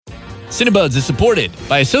Cinebuds is supported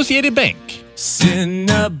by Associated Bank.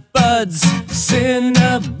 Cinebuds,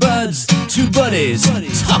 two buddies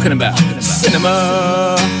talking about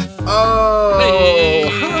cinema. Oh,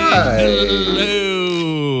 hi.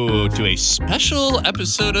 Hello to a special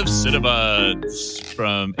episode of Cinebuds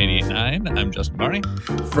from 88.9. I'm Justin Barney.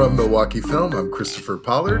 From Milwaukee Film, I'm Christopher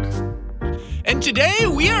Pollard. And today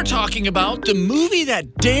we are talking about the movie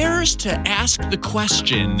that dares to ask the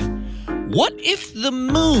question, what if the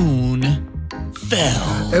moon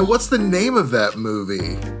fell? And what's the name of that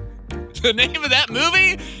movie? The name of that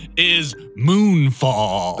movie is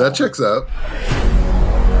Moonfall. That checks out.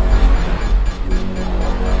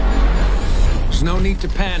 There's no need to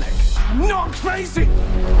panic. I'm not crazy.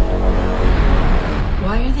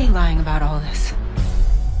 Why are they lying about all this?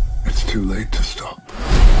 It's too late to stop.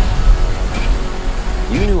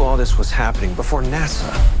 You knew all this was happening before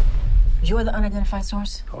NASA. You're the unidentified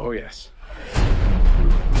source? Oh, yes.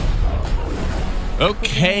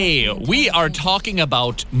 Okay, we are talking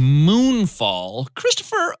about Moonfall.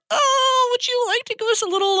 Christopher, would you like to give us a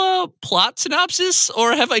little plot synopsis,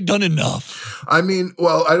 or have I done enough? I mean,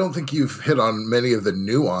 well, I don't think you've hit on many of the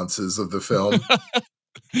nuances of the film.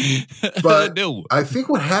 But No. I think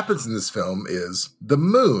what happens in this film is the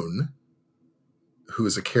moon, who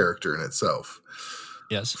is a character in itself,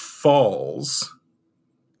 Yes. falls.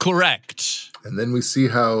 Correct. And then we see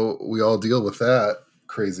how we all deal with that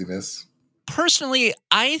craziness. Personally,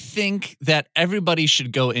 I think that everybody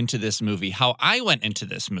should go into this movie how I went into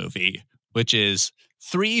this movie, which is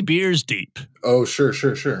 3 beers deep, Oh, sure.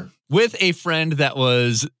 with a friend that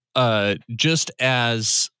was just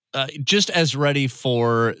as ready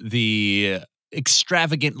for the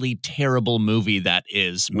extravagantly terrible movie that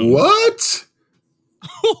is Moonfall. What?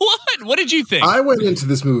 What did you think? I went into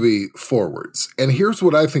this movie forwards, and here's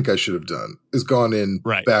what I think I should have done, is gone in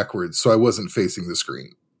Right. backwards so I wasn't facing the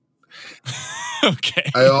screen. Okay.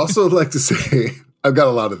 I also would like to say, I've got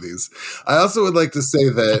a lot of these. I also would like to say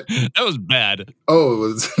that, That was bad. no,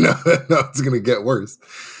 it's going to get worse.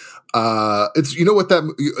 It's, you know what,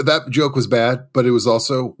 that joke was bad, but it was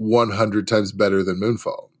also 100 times better than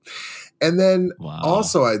Moonfall. And then Wow.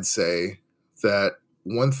 also I'd say that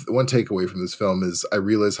one takeaway from this film is I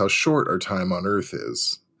realize how short our time on Earth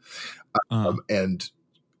is. And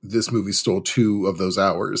this movie stole 2 of those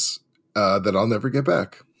hours that I'll never get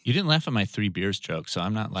back. You didn't laugh at my 3 beers joke, so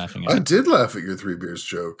I'm not laughing at I it. did laugh at your 3 beers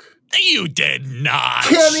joke. You did not.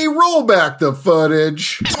 Kenny, roll back the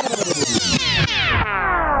footage.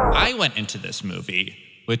 I went into this movie,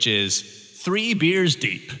 which is 3 beers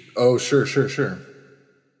deep. Oh, sure.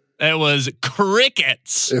 It was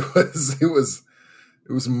crickets. It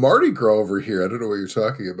was Mardi Gras over here. I don't know what you're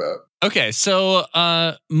talking about. Okay, so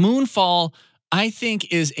Moonfall, I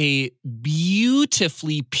think, is a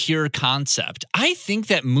beautifully pure concept. I think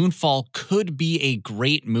that Moonfall could be a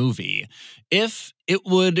great movie if it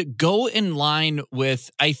would go in line with,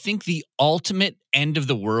 I think, the ultimate end of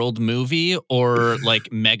the world movie or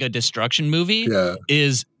like mega destruction movie Yeah.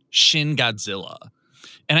 is Shin Godzilla.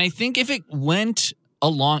 And I think if it went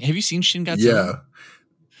along, have you seen Shin Godzilla? Yeah.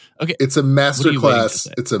 Okay. It's a What are you waiting to masterclass.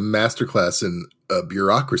 say? It's a masterclass in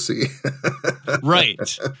bureaucracy. Right.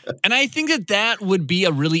 And I think that would be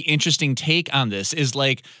a really interesting take on this, is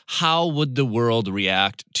like, how would the world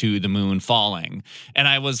react to the moon falling? And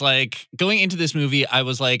I was like, going into this movie, I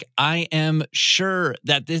was like, I am sure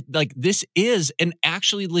that this is an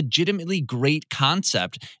actually legitimately great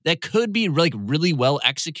concept that could be like really well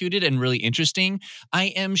executed and really interesting. I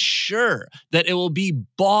am sure that it will be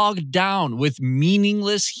bogged down with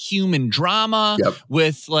meaningless human drama, Yep.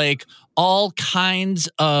 with like all kinds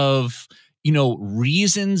of,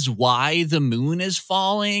 reasons why the moon is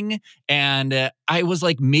falling. And I was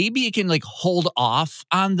like, maybe it can like hold off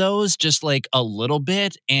on those just like a little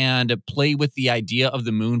bit and play with the idea of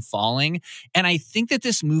the moon falling. And I think that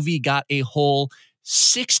this movie got a whole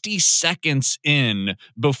 60 seconds in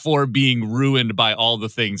before being ruined by all the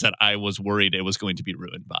things that I was worried it was going to be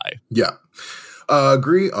ruined by. Yeah.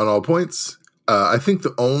 Agree on all points. I think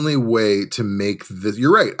the only way to make this,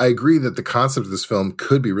 you're right. I agree that the concept of this film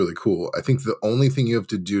could be really cool. I think the only thing you have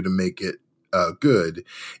to do to make it good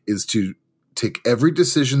is to take every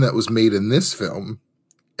decision that was made in this film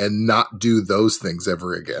and not do those things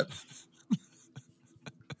ever again.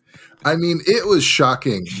 I mean, it was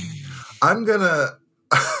shocking. I'm gonna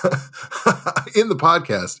in the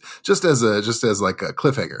podcast, just as like a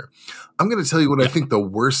cliffhanger, I'm gonna tell you what I think the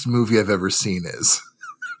worst movie I've ever seen is.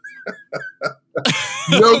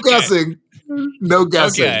 No guessing. No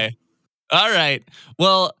guessing. Okay. All right.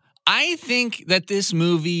 Well, I think that this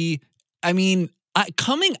movie,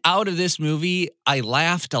 coming out of this movie, I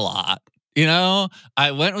laughed a lot. You know,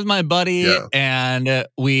 I went with my buddy Yeah. and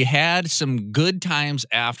we had some good times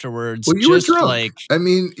afterwards. Well, you were just drunk. like, I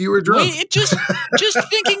mean, you were drunk. wait, just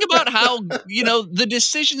thinking about how, you know, the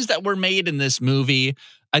decisions that were made in this movie.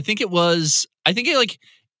 I think it like,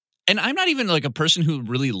 and I'm not even like a person who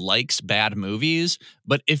really likes bad movies,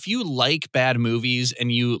 but if you like bad movies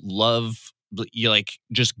and you like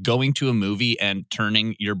just going to a movie and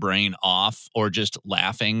turning your brain off or just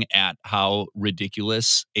laughing at how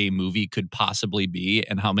ridiculous a movie could possibly be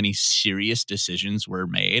and how many serious decisions were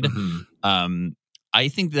made. Mm-hmm. I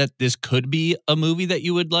think that this could be a movie that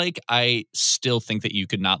you would like. I still think that you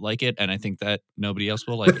could not like it, and I think that nobody else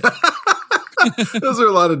will like it. Those are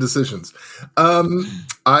a lot of decisions. I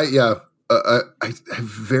have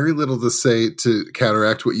very little to say to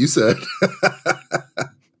counteract what you said.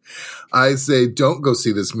 I say, don't go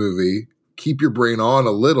see this movie. Keep your brain on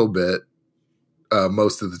a little bit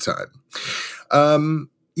most of the time.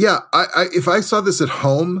 If I saw this at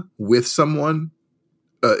home with someone,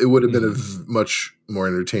 it would have been a much more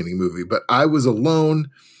entertaining movie. But I was alone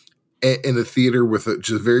in a theater with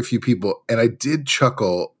just very few people, and I did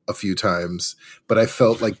chuckle a few times, but I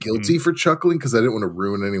felt like guilty for chuckling because I didn't want to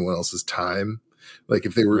ruin anyone else's time, like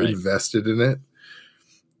if they were invested in it.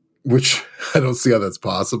 Which I don't see how that's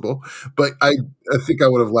possible, but I think I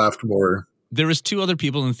would have laughed more. There was 2 other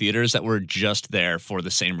people in theaters that were just there for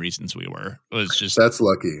the same reasons we were. It was just that's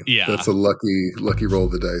lucky. Yeah, that's a lucky roll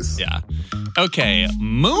of the dice. Yeah. Okay,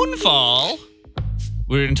 Moonfall.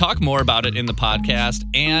 We're going to talk more about it in the podcast,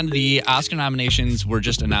 and the Oscar nominations were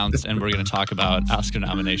just announced, and we're going to talk about Oscar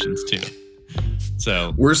nominations too.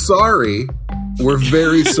 So we're sorry. We're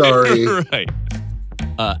very sorry. Right.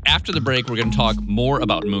 After the break, we're going to talk more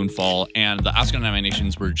about Moonfall, and the Oscar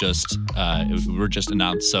nominations were just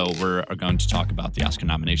announced, so we're going to talk about the Oscar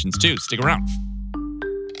nominations too. Stick around.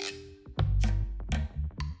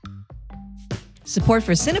 Support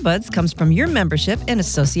for Cinebuds comes from your membership in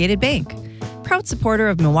Associated Bank, proud supporter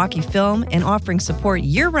of Milwaukee Film and offering support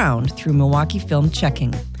year-round through Milwaukee Film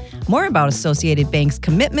Checking. More about Associated Bank's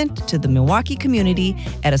commitment to the Milwaukee community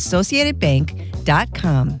at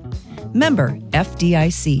associatedbank.com. Member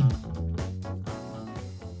FDIC.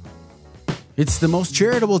 It's the most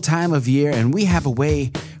charitable time of year, and we have a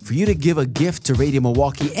way for you to give a gift to Radio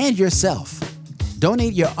Milwaukee and yourself.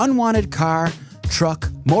 Donate your unwanted car, truck,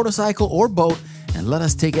 motorcycle, or boat, and let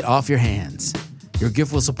us take it off your hands. Your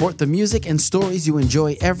gift will support the music and stories you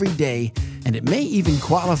enjoy every day, and it may even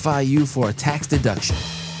qualify you for a tax deduction.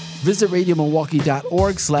 Visit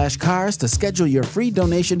radiomilwaukee.org/cars to schedule your free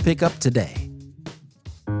donation pickup today.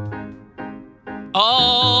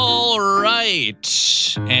 All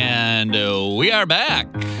right, and we are back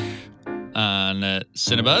on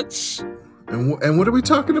Cinebuds. And what are we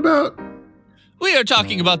talking about? We are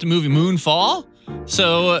talking about the movie Moonfall.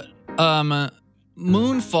 So,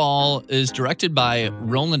 Moonfall is directed by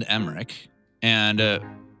Roland Emmerich, and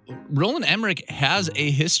Roland Emmerich has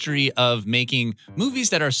a history of making movies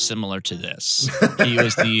that are similar to this. He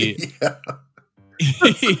was the...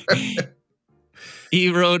 He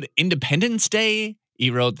wrote Independence Day.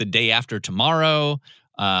 He wrote The Day After Tomorrow.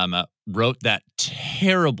 Wrote that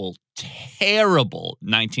terrible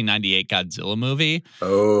 1998 Godzilla movie.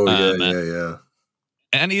 Oh, yeah.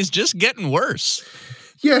 And he's just getting worse.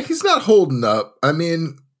 Yeah, he's not holding up. I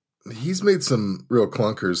mean, he's made some real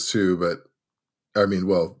clunkers too, but I mean,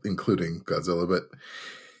 well, including Godzilla. But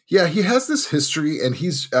yeah, he has this history, and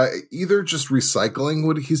he's either just recycling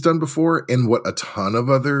what he's done before and what a ton of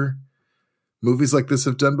other movies like this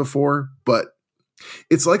have done before, but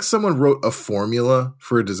it's like someone wrote a formula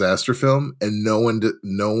for a disaster film and no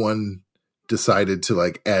one decided to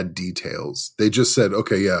like add details. They just said,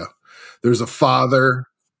 okay, yeah, there's a father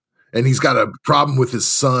and he's got a problem with his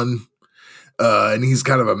son. And he's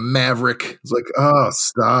kind of a maverick. It's like, oh,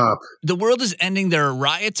 stop. The world is ending. There are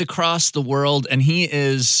riots across the world, and he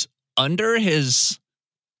is under his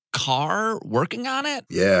car working on it.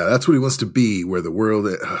 Yeah, that's what he wants to be, where the world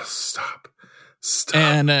is. Oh, stop.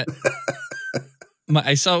 And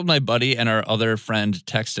I saw my buddy and our other friend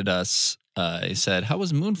texted us. He said, how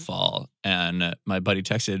was Moonfall? And my buddy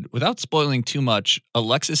texted, without spoiling too much, a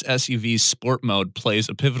Lexus SUV's sport mode plays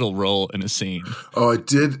a pivotal role in a scene. Oh, it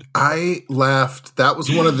did. I laughed. That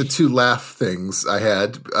was one of the 2 laugh things I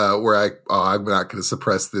had where I'm not going to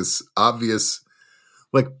suppress this obvious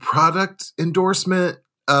like product endorsement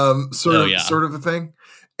sort of a thing.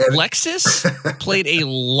 And Lexus played a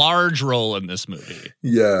large role in this movie.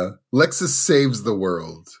 Yeah. Lexus saves the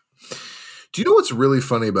world. Do you know what's really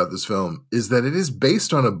funny about this film is that it is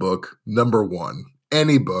based on a book, number one.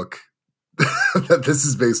 Any book that this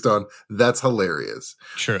is based on. That's hilarious.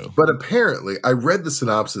 True. But apparently, I read the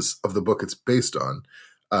synopsis of the book it's based on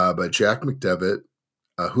by Jack McDevitt,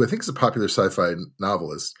 who I think is a popular sci-fi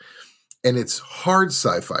novelist. And it's hard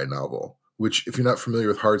sci-fi novel, which if you're not familiar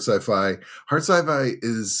with hard sci-fi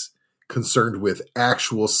is concerned with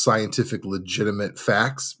actual scientific legitimate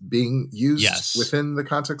facts being used within the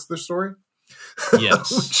context of their story.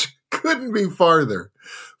 Yes. Which couldn't be farther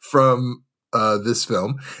from this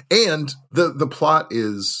film. And the plot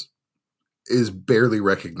is barely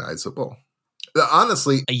recognizable.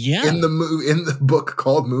 Honestly, in the book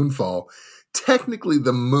called Moonfall, technically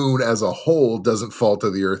the moon as a whole doesn't fall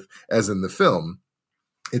to the earth as in the film.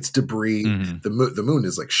 It's debris. Mm-hmm. The moon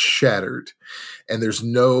is like shattered, and there's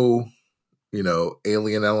no,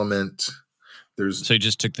 alien element. So he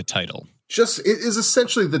just took the title. It is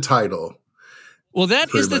essentially the title. Well,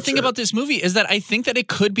 that is the thing about this movie, is that I think that it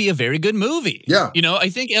could be a very good movie. Yeah. I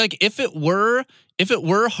think like if it were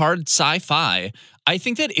hard sci-fi, I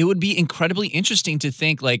think that it would be incredibly interesting to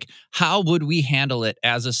think like, how would we handle it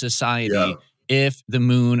as a society if the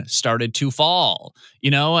moon started to fall,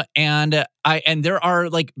 and there are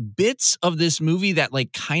like bits of this movie that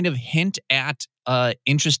like kind of hint at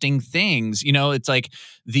interesting things. It's like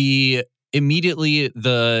there's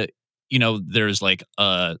like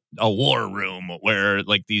a war room where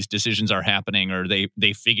like these decisions are happening, or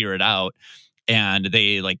they figure it out and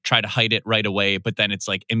they like try to hide it right away. But then it's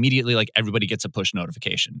like immediately like everybody gets a push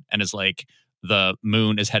notification and it's like the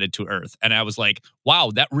moon is headed to Earth. And I was like,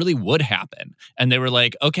 wow, that really would happen. And they were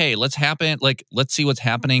like, okay, let's see what's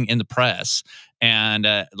happening in the press. And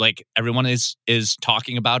like everyone is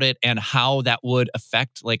talking about it, and how that would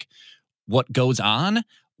affect like what goes on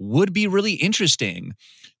would be really interesting.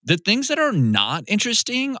 The things that are not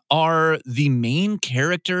interesting are the main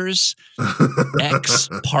characters'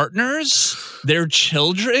 ex-partners, their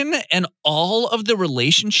children, and all of the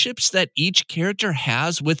relationships that each character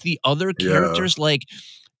has with the other characters, like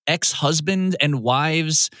ex-husband and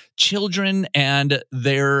wives, children, and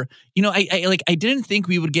their, I didn't think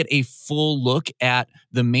we would get a full look at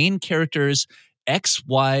the main characters'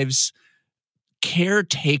 ex-wives,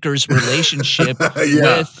 caretakers' relationship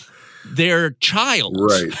with their child.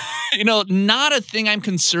 Right. Not a thing I'm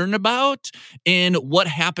concerned about in what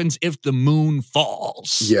happens if the moon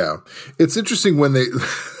falls. Yeah. It's interesting when they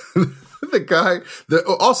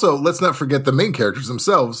also, let's not forget the main characters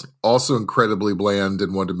themselves, also incredibly bland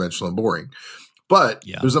and one-dimensional and boring. But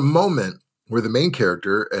there's a moment where the main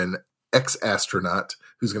character, an ex-astronaut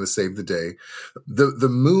who's going to save the day, the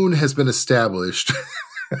moon has been established.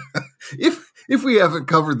 If we haven't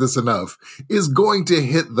covered this enough, is going to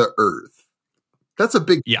hit the Earth. That's a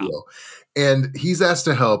big deal. And he's asked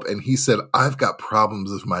to help, and he said, I've got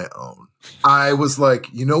problems of my own. I was like,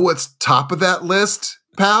 what's top of that list,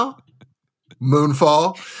 pal?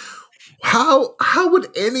 Moonfall. How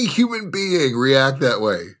would any human being react that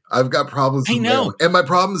way? I've got problems of my own. And my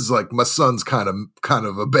problem is like, my son's kind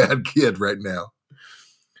of a bad kid right now.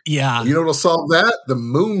 Yeah. You know what'll solve that? The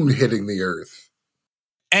moon hitting the Earth.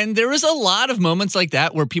 And there was a lot of moments like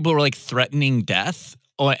that where people were like threatening death.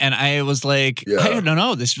 And I was like, I don't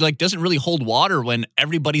know. This like doesn't really hold water when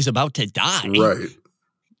everybody's about to die. Right.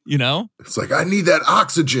 It's like, I need that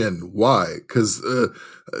oxygen. Why? Because the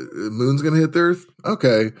moon's going to hit the Earth?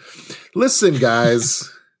 Okay. Listen, guys,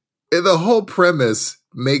 the whole premise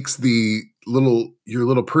makes your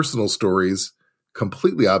little personal stories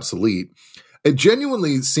completely obsolete. It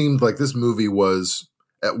genuinely seemed like this movie was,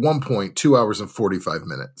 at one point, 2 hours and 45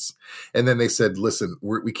 minutes. And then they said, listen,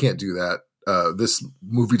 we can't do that. This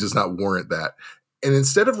movie does not warrant that. And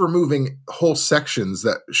instead of removing whole sections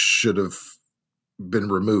that should have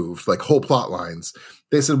been removed, like whole plot lines,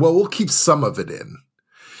 they said, well, we'll keep some of it in.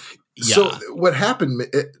 Yeah. So what happened,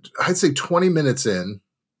 I'd say 20 minutes in,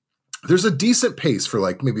 there's a decent pace for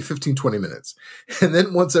like maybe 15, 20 minutes. And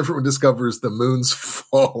then once everyone discovers the moon's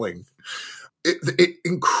falling, it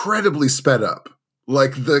incredibly sped up.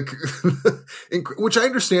 Like which I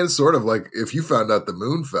understand sort of like if you found out the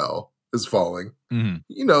moon is falling,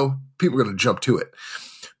 people are going to jump to it.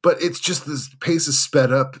 But it's just this pace is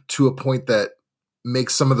sped up to a point that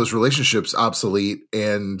makes some of those relationships obsolete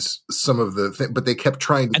and some of the but they kept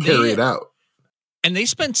trying to carry it out. And they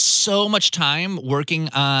spent so much time working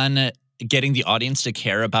on getting the audience to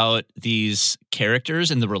care about these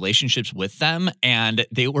characters and the relationships with them. And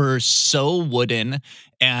they were so wooden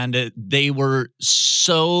and they were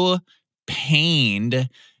so pained,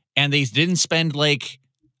 and they didn't spend like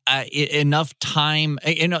enough time,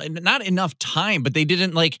 not enough time, but they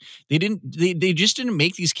just didn't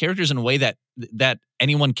make these characters in a way that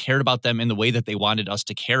anyone cared about them in the way that they wanted us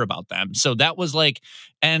to care about them. So that was like,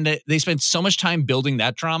 and they spent so much time building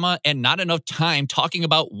that drama and not enough time talking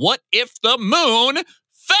about what if the moon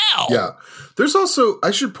fell. Yeah. There's also,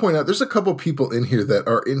 I should point out, there's a couple people in here that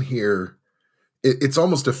are in here. It's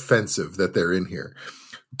almost offensive that they're in here.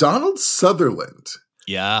 Donald Sutherland,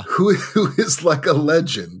 yeah, who is like a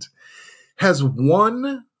legend, has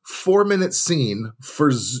 1 4-minute scene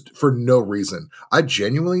for no reason. I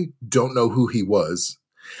genuinely don't know who he was.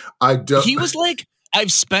 He was like,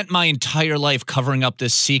 I've spent my entire life covering up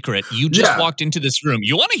this secret. You just walked into this room.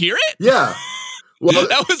 You want to hear it? Yeah. Well,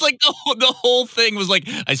 that was like the whole thing was like,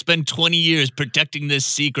 I spent 20 years protecting this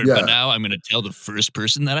secret, but now I'm going to tell the first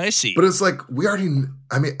person that I see. But it's like,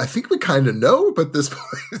 I think we kind of know at this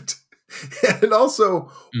point. And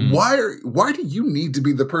also, why do you need to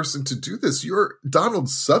be the person to do this? You're Donald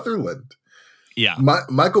Sutherland. Yeah.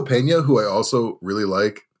 Michael Pena, who I also really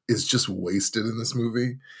like, is just wasted in this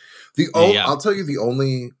movie. I'll tell you the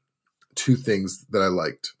only 2 things that I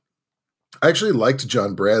liked. I actually liked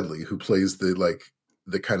John Bradley, who plays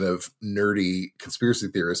the kind of nerdy conspiracy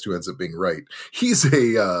theorist who ends up being right. He's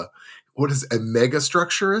a mega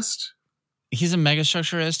structurist? He's a mega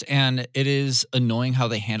structurist, and it is annoying how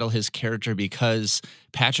they handle his character because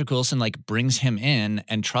Patrick Wilson like brings him in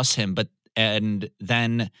and trusts him, and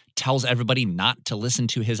then tells everybody not to listen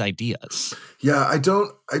to his ideas. Yeah,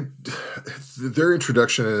 their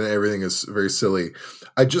introduction and everything is very silly.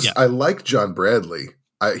 I like John Bradley.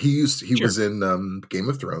 He was in Game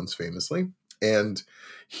of Thrones famously, and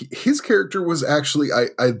his character was actually,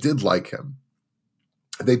 I did like him.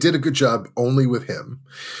 They did a good job only with him.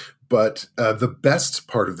 But the best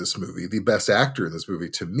part of this movie, the best actor in this movie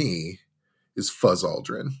to me, is Fuzz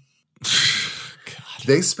Aldrin. God.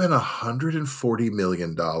 They spent $140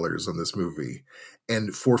 million on this movie.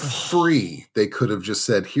 And for free, they could have just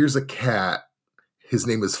said, here's a cat. His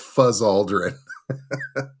name is Fuzz Aldrin.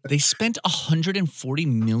 They spent $140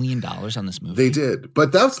 million on this movie. They did.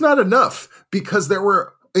 But that's not enough because there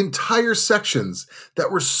were entire sections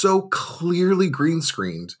that were so clearly green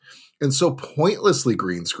screened and so pointlessly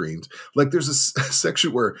green screened. Like there's a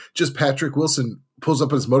section where just Patrick Wilson pulls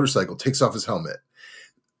up on his motorcycle, takes off his helmet.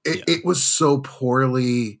 It was so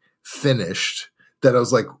poorly finished that I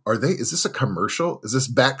was like, is this a commercial? Is this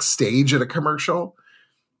backstage at a commercial?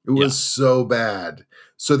 It was so bad.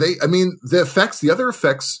 So the other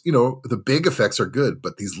effects, the big effects are good,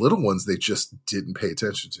 but these little ones, they just didn't pay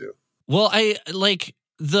attention to. Well, I like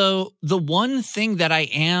the one thing that I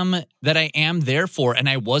am there for, and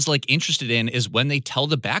I was like interested in, is when they tell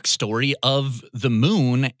the backstory of the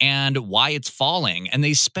moon and why it's falling, and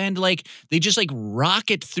they just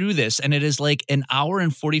rocket through this, and it is like an hour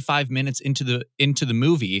and 45 minutes into the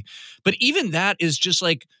movie, but even that is just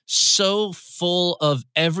like so full of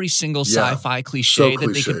every single sci-fi cliche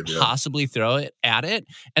that they could possibly throw it at it,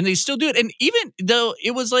 and they still do it. And even though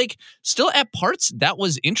it was like still at parts that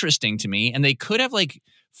was interesting to me, and they could have like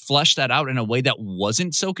flesh that out in a way that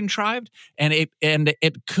wasn't so contrived, and it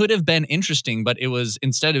could have been interesting, but it was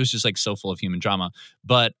just like so full of human drama.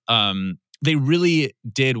 But they really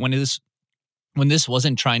did, when this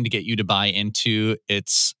wasn't trying to get you to buy into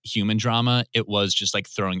its human drama, it was just like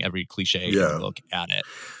throwing every cliche in the book at it.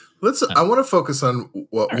 I want to focus on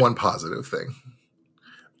one positive thing.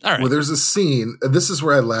 All right. Well, there's a scene, this is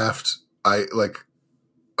where I laughed. I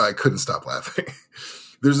couldn't stop laughing.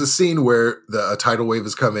 There's a scene where a tidal wave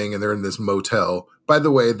is coming and they're in this motel. By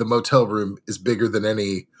the way, the motel room is bigger than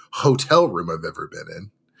any hotel room I've ever been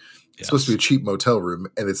in. It's supposed to be a cheap motel room,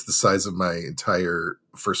 and it's the size of my entire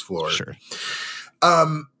first floor. Sure.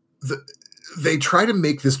 They try to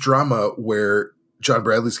make this drama where John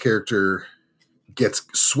Bradley's character gets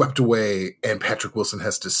swept away and Patrick Wilson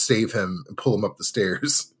has to save him and pull him up the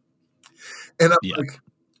stairs. And I'm like,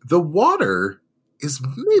 the water is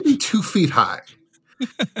maybe 2 feet high.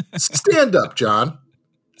 Stand up, John.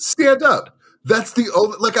 Stand up. That's the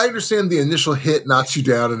only, I understand the initial hit knocks you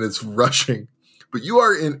down and it's rushing, but you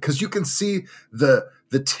are in, because you can see the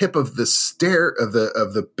tip of the stair of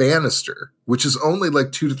the banister, which is only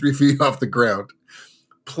like 2 to 3 feet off the ground.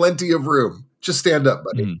 Plenty of room. Just stand up,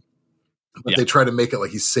 buddy. Mm-hmm. But they try to make it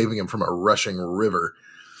like he's saving him from a rushing river.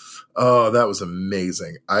 Oh, that was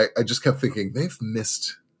amazing. I just kept thinking they've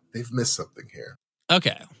missed something here.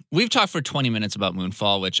 Okay. We've talked for 20 minutes about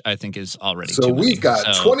Moonfall, which I think is already so too many. We've got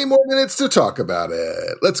 20 more minutes to talk about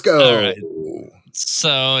it. Let's go. All right.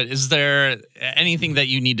 So is there anything that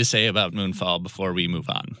you need to say about Moonfall before we move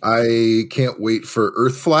on? I can't wait for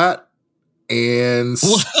Earth Flat and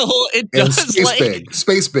Well, it and does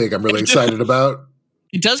Space Big. I'm really excited about.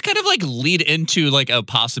 It does kind of like lead into like a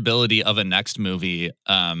possibility of a next movie.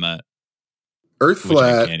 Earth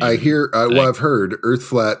Flat, I hear. I've heard Earth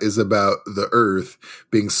Flat is about the Earth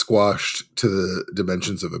being squashed to the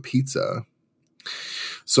dimensions of a pizza.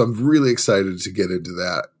 So I'm really excited to get into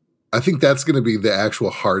that. I think that's going to be the actual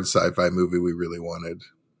hard sci-fi movie we really wanted.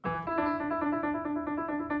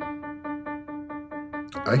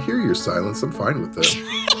 I hear your silence. I'm fine with it.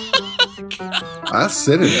 I'll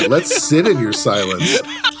sit in it. Let's sit in your silence.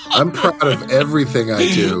 I'm proud of everything I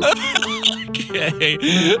do.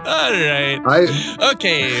 Okay. All right.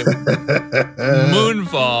 Okay.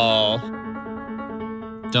 Moonfall.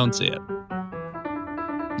 Don't see it.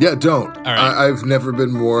 Yeah, don't. All right. I've never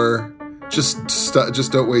been more. Just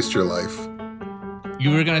don't waste your life.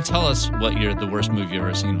 You were going to tell us what the worst movie you've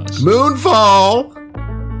ever seen was. Moonfall.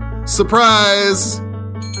 Surprise.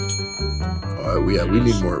 We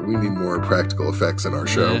need more. We need more practical effects in our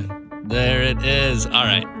show. There it is. All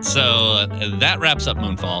right. So that wraps up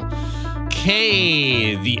Moonfall.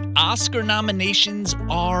 Okay, the Oscar nominations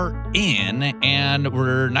are in, and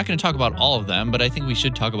we're not going to talk about all of them, but I think we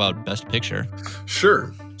should talk about Best Picture.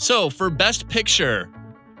 Sure. So for Best Picture,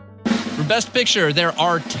 there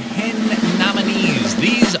are 10 nominees.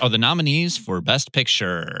 These are the nominees for Best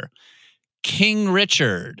Picture: King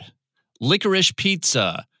Richard, Licorice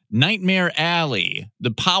Pizza, Nightmare Alley,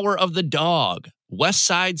 The Power of the Dog, West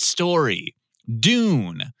Side Story,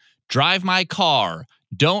 Dune, Drive My Car,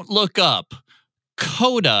 Don't Look Up,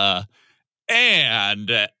 Coda,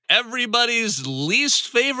 and everybody's least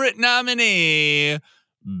favorite nominee,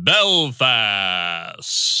 Belfast.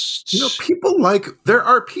 You know, there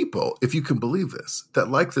are people, if you can believe this, that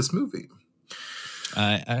like this movie.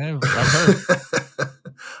 I've heard.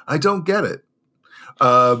 I don't get it.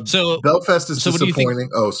 So Belfast is disappointing.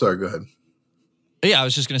 Oh, sorry, go ahead. Yeah, I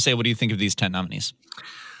was just going to say, what do you think of these 10 nominees?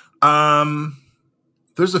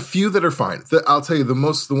 There's a few that are fine. I'll tell you the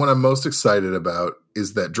one I'm most excited about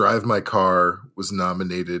is that Drive My Car was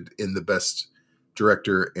nominated in the Best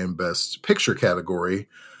Director and Best Picture category.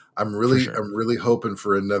 I'm really hoping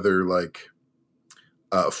for another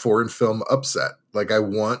foreign film upset. Like I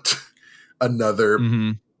want another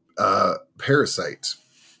Parasite.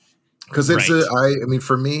 Because it's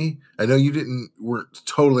for me, I know weren't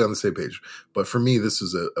totally on the same page, but for me, this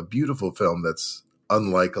is a beautiful film that's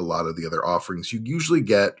unlike a lot of the other offerings you usually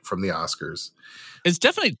get from the Oscars. It's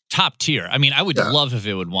definitely top tier. I mean, I would love if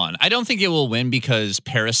it would win. I don't think it will win because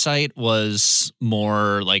Parasite was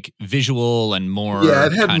more like visual and more. Yeah,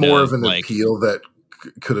 it had more of an appeal that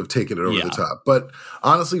could have taken it over the top. But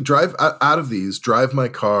honestly, Drive My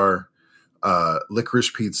Car,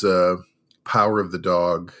 Licorice Pizza, Power of the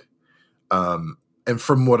Dog. And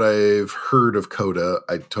from what I've heard of Coda,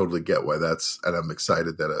 I totally get why and I'm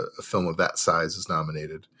excited that a film of that size is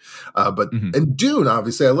nominated. And Dune,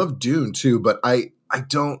 obviously, I love Dune too, but I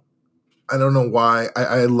don't know why.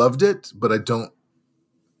 I loved it, but I don't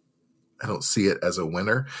see it as a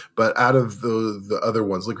winner. But out of the other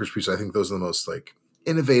ones, Licorice Pizza, I think those are the most like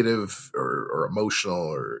innovative or emotional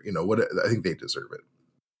or what I think they deserve it.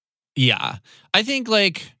 Yeah, I think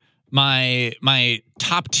like. My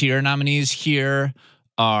top tier nominees here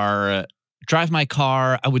are Drive My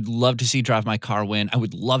Car. I would love to see Drive My Car win. I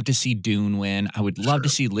would love to see Dune win. I would love to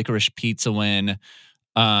see Licorice Pizza win.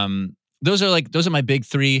 Those are my big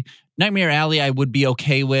three. Nightmare Alley I would be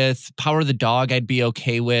okay with. Power of the Dog I'd be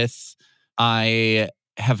okay with. I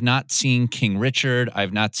have not seen King Richard.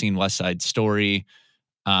 I've not seen West Side Story.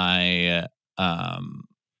 And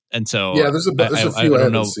so there's a few I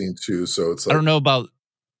haven't seen too. So it's like, I don't know about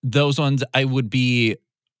those ones. I would be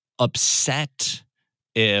upset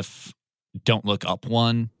if Don't Look Up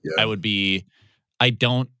won. Yeah.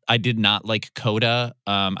 I did not like Coda.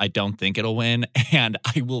 I don't think it'll win. And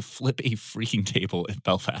I will flip a freaking table if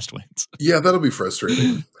Belfast wins. Yeah, that'll be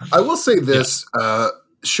frustrating. I will say this.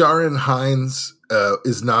 Sharon Hines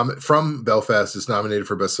from Belfast is nominated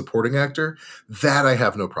for Best Supporting Actor. That I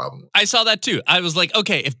have no problem with. I saw that too. I was like,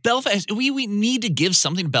 okay, if Belfast, we need to give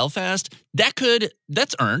something to Belfast,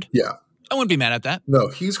 that's earned. Yeah. I wouldn't be mad at that. No,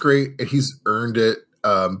 he's great. He's earned it.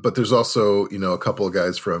 But there's also, a couple of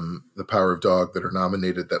guys from The Power of Dog that are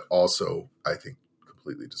nominated that also, I think,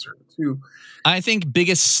 completely deserve it too. I think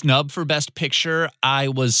biggest snub for Best Picture, I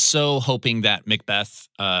was so hoping that Macbeth,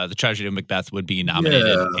 The Tragedy of Macbeth would be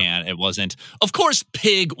nominated, and it wasn't. Of course,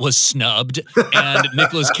 Pig was snubbed, and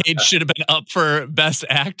Nicolas Cage should have been up for Best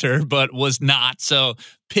Actor, but was not. So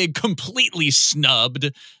Pig completely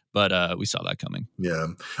snubbed, but we saw that coming. Yeah.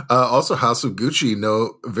 Also, House of Gucci,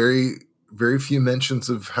 very, very few mentions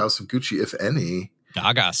of House of Gucci, if any.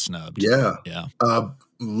 Gaga snubbed. Yeah. Yeah.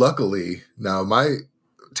 Luckily, now my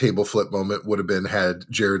table flip moment would have been had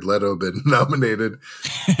Jared Leto been nominated.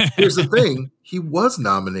 Here's the thing. He was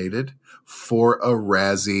nominated for a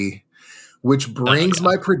Razzie, which brings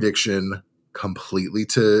my prediction completely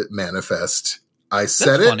to manifest. I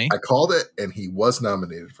said That's it, funny. I called it, and he was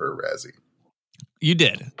nominated for a Razzie. You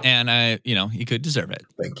did. And you could deserve it.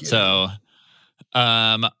 Thank you. So,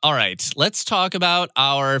 all right, let's talk about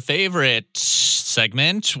our favorite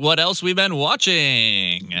segment. What else we've been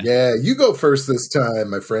watching? Yeah, you go first this time,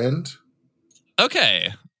 my friend. Okay.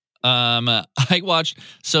 I watched,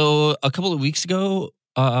 so a couple of weeks ago,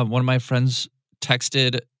 one of my friends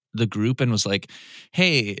texted the group and was like,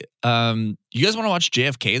 hey, you guys want to watch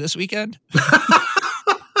JFK this weekend?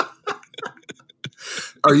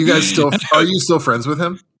 Are you still friends with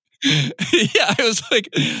him? Yeah, I was like,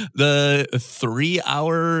 the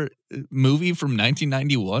 3-hour movie from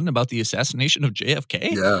 1991 about the assassination of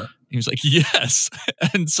JFK? Yeah. He was like, yes.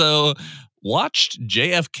 And so watched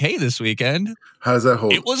JFK this weekend. How does that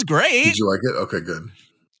hold? It was great. Did you like it? Okay, good.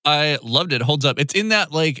 I loved it. Holds up. It's in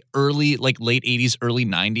that like early, like late 80s, early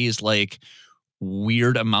 90s, like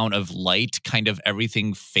weird amount of light, kind of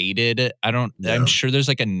everything faded. I'm sure there's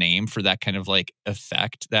like a name for that kind of like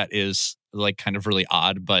effect that is like kind of really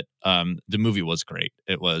odd, but the movie was great.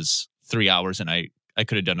 It was 3 hours and I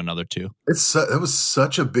could have done another 2. That was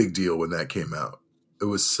such a big deal when that came out. It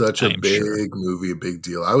was such a big movie, a big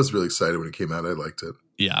deal. I was really excited when it came out. I liked it.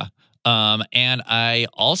 Yeah. And I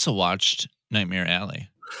also watched Nightmare Alley.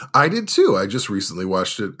 I did too. I just recently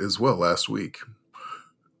watched it as well last week.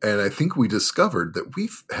 And I think we discovered that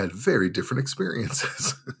we've had very different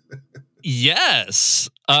experiences. Yes.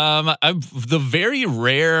 The very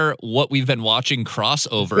rare what we've been watching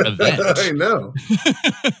crossover event. I know.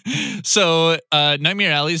 So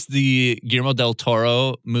Nightmare Alley is the Guillermo del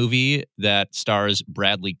Toro movie that stars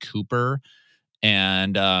Bradley Cooper.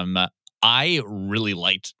 And I really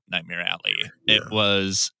liked Nightmare Alley. Yeah. It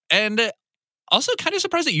was, and also kind of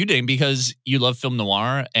surprised that you didn't, because you love film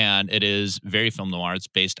noir, and it is very film noir. It's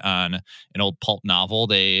based on an old pulp novel.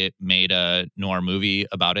 They made a noir movie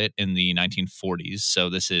about it in the 1940s. So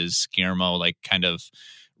this is Guillermo like kind of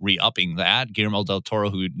re-upping that. Guillermo del Toro,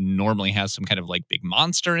 who normally has some kind of like big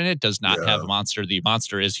monster in it, does not have a monster. The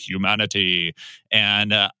monster is humanity.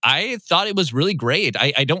 And I thought it was really great.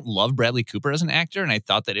 I don't love Bradley Cooper as an actor, and I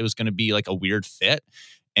thought that it was going to be like a weird fit.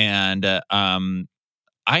 And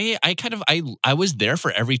I was there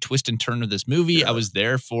for every twist and turn of this movie. Yeah. I was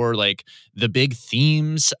there for like the big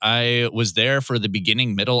themes. I was there for the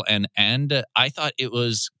beginning, middle, and end. I thought it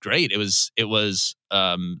was great. It was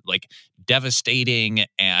like devastating,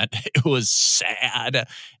 and it was sad,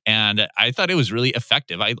 and I thought it was really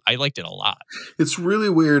effective. I liked it a lot. It's really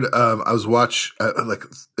weird. I was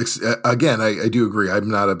again, I do agree. I'm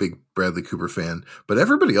not a big Bradley Cooper fan, but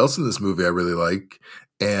everybody else in this movie I really like.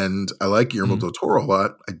 And I like Guillermo del Toro a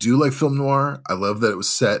lot. I do like film noir. I love that it was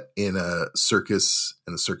set in a circus,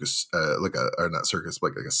 like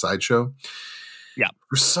a sideshow. Yeah.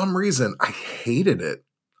 For some reason, I hated it.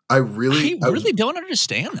 I really don't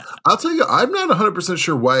understand that. I'll tell you, I'm not 100%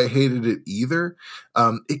 sure why I hated it either.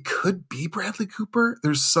 It could be Bradley Cooper.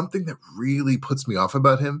 There's something that really puts me off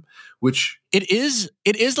about him, which it is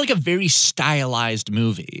like a very stylized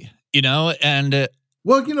movie, and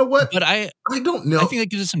well, you know what? But I don't know. I think that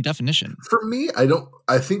gives us some definition. For me,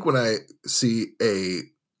 I think when I see a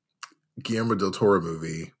Guillermo del Toro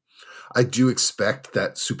movie, I do expect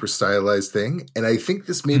that super stylized thing. And I think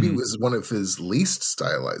this maybe was one of his least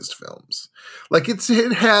stylized films. Like it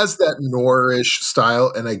has that noirish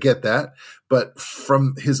style, and I get that. But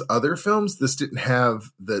from his other films, this didn't have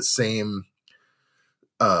the same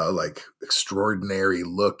like extraordinary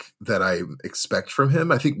look that I expect from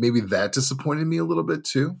him. I think maybe that disappointed me a little bit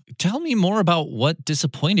too. Tell me more about what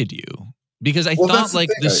disappointed you, because I thought like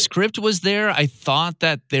the script was there. I thought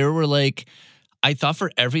that there were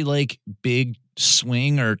for every like big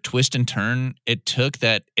swing or twist and turn it took,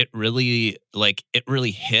 that it really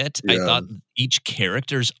hit. Yeah. I thought each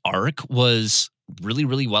character's arc was really,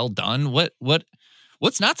 really well done.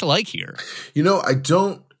 What's not to like here? I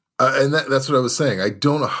don't. And that's what I was saying. I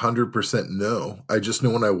don't 100% know. I just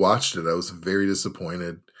know when I watched it, I was very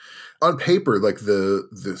disappointed. On paper, like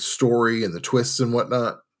the story and the twists and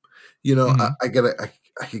whatnot, I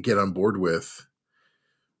could get on board with,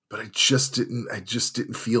 but I just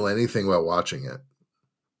didn't feel anything about watching it.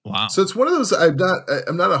 Wow. So it's one of those. I'm not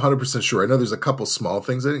 100% sure. I know there's a couple small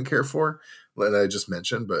things I didn't care for, that I just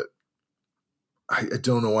mentioned, but I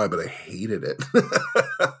don't know why, but I hated it.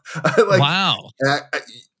 Wow.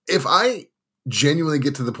 If I genuinely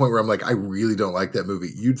get to the point where I'm like, I really don't like that movie,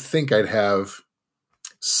 you'd think I'd have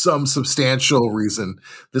some substantial reason.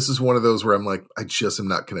 This is one of those where I'm like, I just am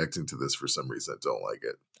not connecting to this for some reason. I don't like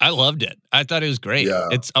it. I loved it. I thought it was great. Yeah.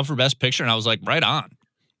 It's up for Best Picture, and I was like, right on.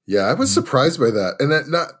 Yeah, I was surprised by that. And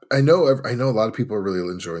I know a lot of people are really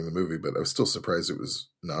enjoying the movie, but I was still surprised it was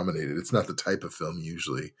nominated. It's not the type of film you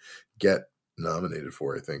usually get nominated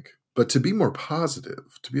for, I think. But to be more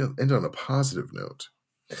positive, end on a positive note,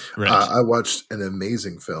 Right. I watched an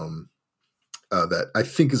amazing film that I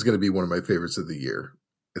think is going to be one of my favorites of the year.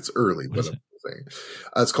 It's early, but I'm saying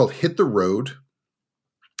it's called Hit the Road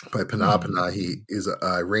by Panah Panahi. Is an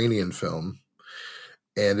Iranian film,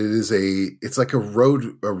 and it's like a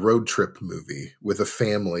road trip movie with a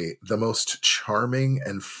family, the most charming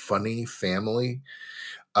and funny family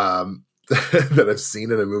that I've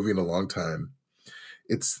seen in a movie in a long time.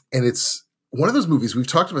 It's one of those movies, we've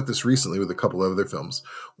talked about this recently with a couple of other films,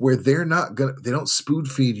 where they don't spoon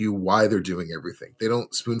feed you why they're doing everything. They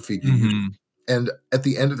don't spoon feed you. Mm-hmm. And at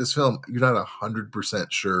the end of this film, you're not 100%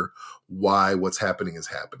 sure why what's happening is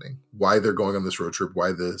happening, why they're going on this road trip,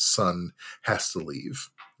 why the son has to leave.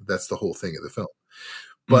 That's the whole thing of the film.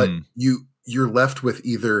 But you're left with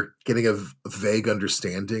either getting a vague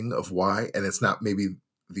understanding of why, and it's not, maybe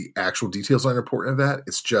the actual details aren't important of that.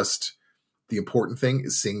 It's just, the important thing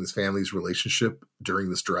is seeing this family's relationship during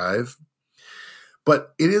this drive.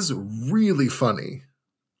 But it is really funny.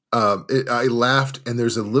 I laughed, and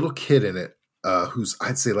there's a little kid in it who's,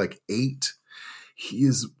 I'd say, like 8. He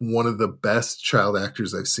is one of the best child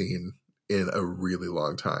actors I've seen in a really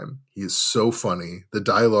long time. He is so funny. The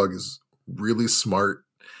dialogue is really smart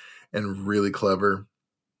and really clever.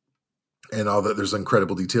 And all that, there's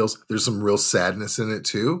incredible details. There's some real sadness in it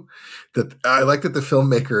too. That I like that the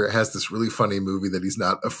filmmaker has this really funny movie that he's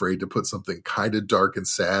not afraid to put something kind of dark and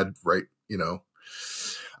sad, right?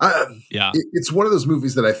 It's one of those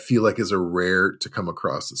movies that I feel like is a rare to come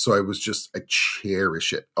across. So I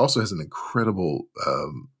cherish it. Also has an incredible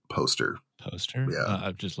poster. Yeah,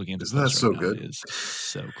 I'm just looking at this. Isn't that so good? It is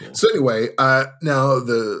so cool. So anyway, now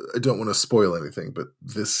I don't want to spoil anything, but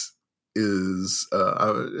this is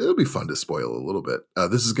it'll be fun to spoil a little bit.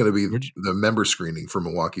 This is going to be the member screening for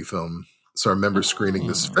Milwaukee Film. So our member screening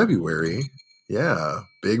this February. Yeah,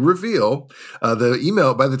 big reveal. The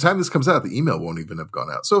email, by the time this comes out, the email won't even have gone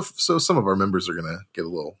out. So some of our members are going to get a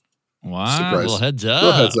little surprise. A little heads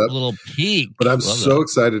up, a little peek. But I'm so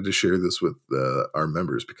excited to share this with our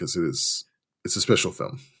members because it's a special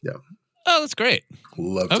film. Yeah. Oh, that's great.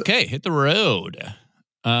 Loved it. Okay, Hit the Road.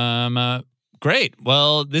 Great.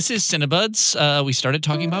 Well, this is Cinebuds. We started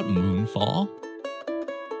talking about Moonfall.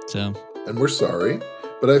 And we're sorry,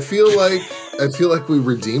 but I feel like we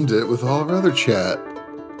redeemed it with all of our other chat.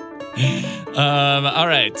 All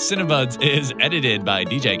right. Cinebuds is edited by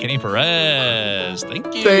DJ Kenny Perez.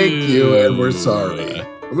 Thank you, and we're sorry.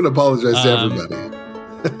 I'm going to apologize to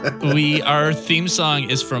everybody. Our theme song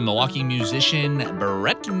is from Milwaukee musician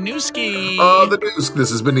Brett Newski. Oh,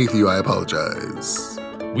 this is beneath you. I apologize.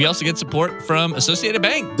 We also get support from Associated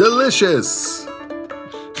Bank. Delicious.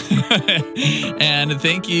 And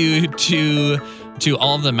thank you to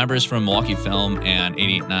all of the members from Milwaukee Film and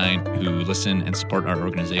 889 who listen and support our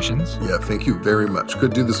organizations. Yeah, thank you very much.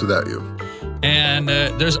 Couldn't do this without you. And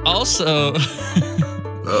there's also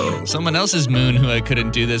someone else's moon who I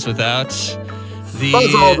couldn't do this without.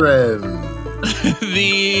 Buzz Aldrin.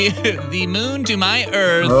 The moon to my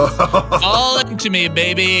earth. Fall into me,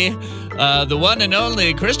 baby. The one and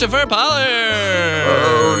only Christopher Pollard.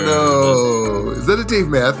 Oh, no. Is that a Dave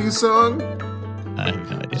Matthews song? I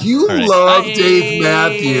have no idea. You love Dave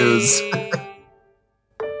Matthews.